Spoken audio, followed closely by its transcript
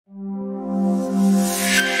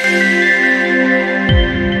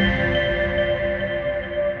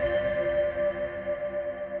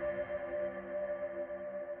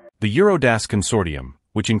The EuroDASS Consortium,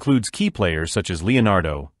 which includes key players such as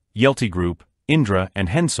Leonardo, Yelty Group, Indra, and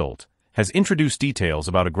Hensoldt, has introduced details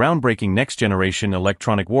about a groundbreaking next-generation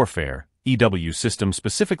electronic warfare (EW) system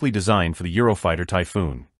specifically designed for the Eurofighter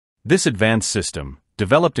Typhoon. This advanced system,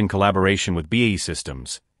 developed in collaboration with BAE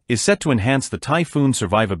Systems, is set to enhance the Typhoon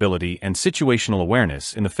survivability and situational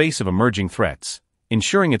awareness in the face of emerging threats,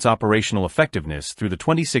 ensuring its operational effectiveness through the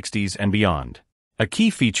 2060s and beyond. A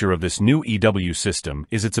key feature of this new EW system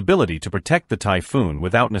is its ability to protect the Typhoon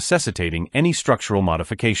without necessitating any structural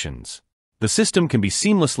modifications. The system can be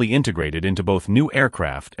seamlessly integrated into both new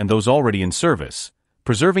aircraft and those already in service,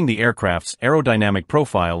 preserving the aircraft's aerodynamic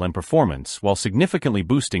profile and performance while significantly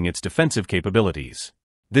boosting its defensive capabilities.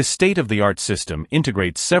 This state-of-the-art system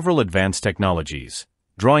integrates several advanced technologies,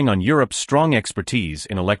 drawing on Europe's strong expertise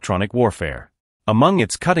in electronic warfare. Among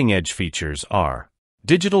its cutting-edge features are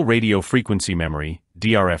digital radio frequency memory,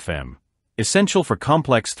 DRFM. Essential for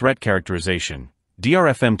complex threat characterization,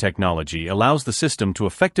 DRFM technology allows the system to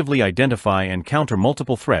effectively identify and counter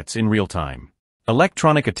multiple threats in real time.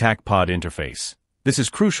 Electronic Attack Pod Interface. This is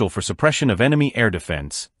crucial for suppression of enemy air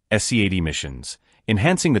defense, SCAD missions,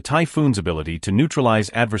 enhancing the Typhoon's ability to neutralize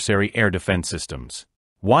adversary air defense systems.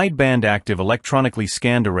 Wideband Active Electronically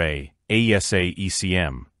Scanned Array, AESA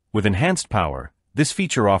ECM. With enhanced power, this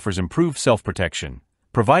feature offers improved self-protection,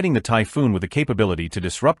 providing the Typhoon with the capability to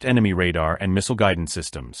disrupt enemy radar and missile guidance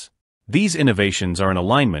systems. These innovations are in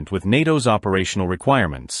alignment with NATO's operational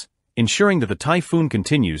requirements, ensuring that the Typhoon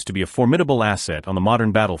continues to be a formidable asset on the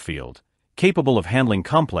modern battlefield, capable of handling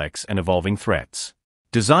complex and evolving threats.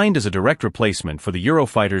 Designed as a direct replacement for the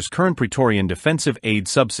Eurofighter's current Praetorian Defensive Aid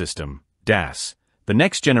Subsystem, DASS, the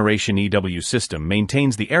next-generation EW system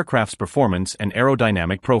maintains the aircraft's performance and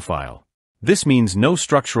aerodynamic profile. This means no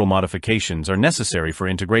structural modifications are necessary for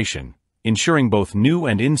integration, ensuring both new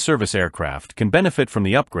and in-service aircraft can benefit from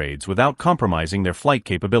the upgrades without compromising their flight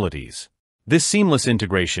capabilities. This seamless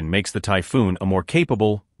integration makes the Typhoon a more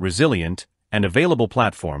capable, resilient, and available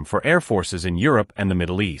platform for air forces in Europe and the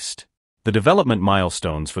Middle East. The development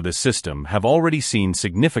milestones for this system have already seen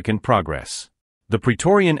significant progress. The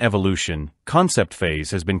Praetorian Evolution concept phase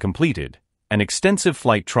has been completed, and extensive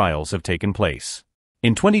flight trials have taken place.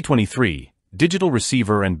 In 2023, digital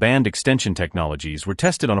receiver and band extension technologies were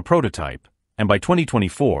tested on a prototype, and by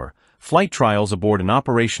 2024, flight trials aboard an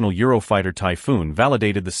operational Eurofighter Typhoon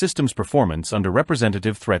validated the system's performance under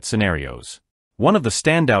representative threat scenarios. One of the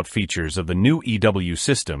standout features of the new EW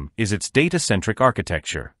system is its data-centric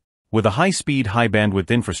architecture. With a high-speed, high-bandwidth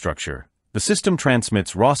infrastructure, the system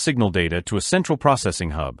transmits raw signal data to a central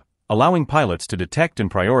processing hub, allowing pilots to detect and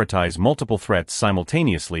prioritize multiple threats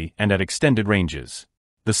simultaneously and at extended ranges.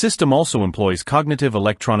 The system also employs cognitive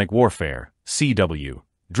electronic warfare, CW,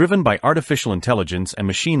 driven by artificial intelligence and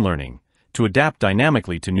machine learning, to adapt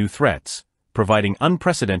dynamically to new threats, providing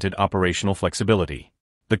unprecedented operational flexibility.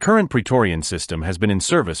 The current Praetorian system has been in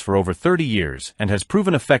service for over 30 years and has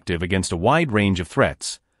proven effective against a wide range of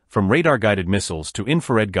threats, from radar-guided missiles to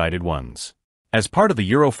infrared-guided ones. As part of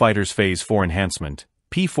the Eurofighter's Phase 4 Enhancement,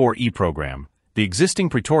 P4E program, the existing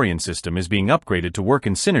Praetorian system is being upgraded to work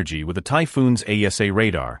in synergy with the Typhoon's AESA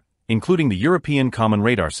radar, including the European Common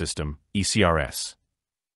Radar System, ECRS.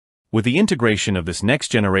 With the integration of this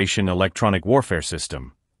next-generation electronic warfare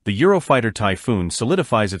system, the Eurofighter Typhoon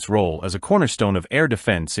solidifies its role as a cornerstone of air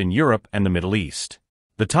defense in Europe and the Middle East.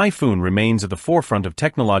 The Typhoon remains at the forefront of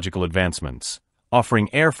technological advancements, offering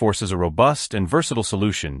air forces a robust and versatile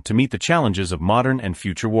solution to meet the challenges of modern and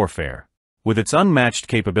future warfare. With its unmatched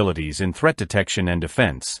capabilities in threat detection and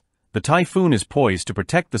defense, the Typhoon is poised to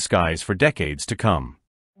protect the skies for decades to come.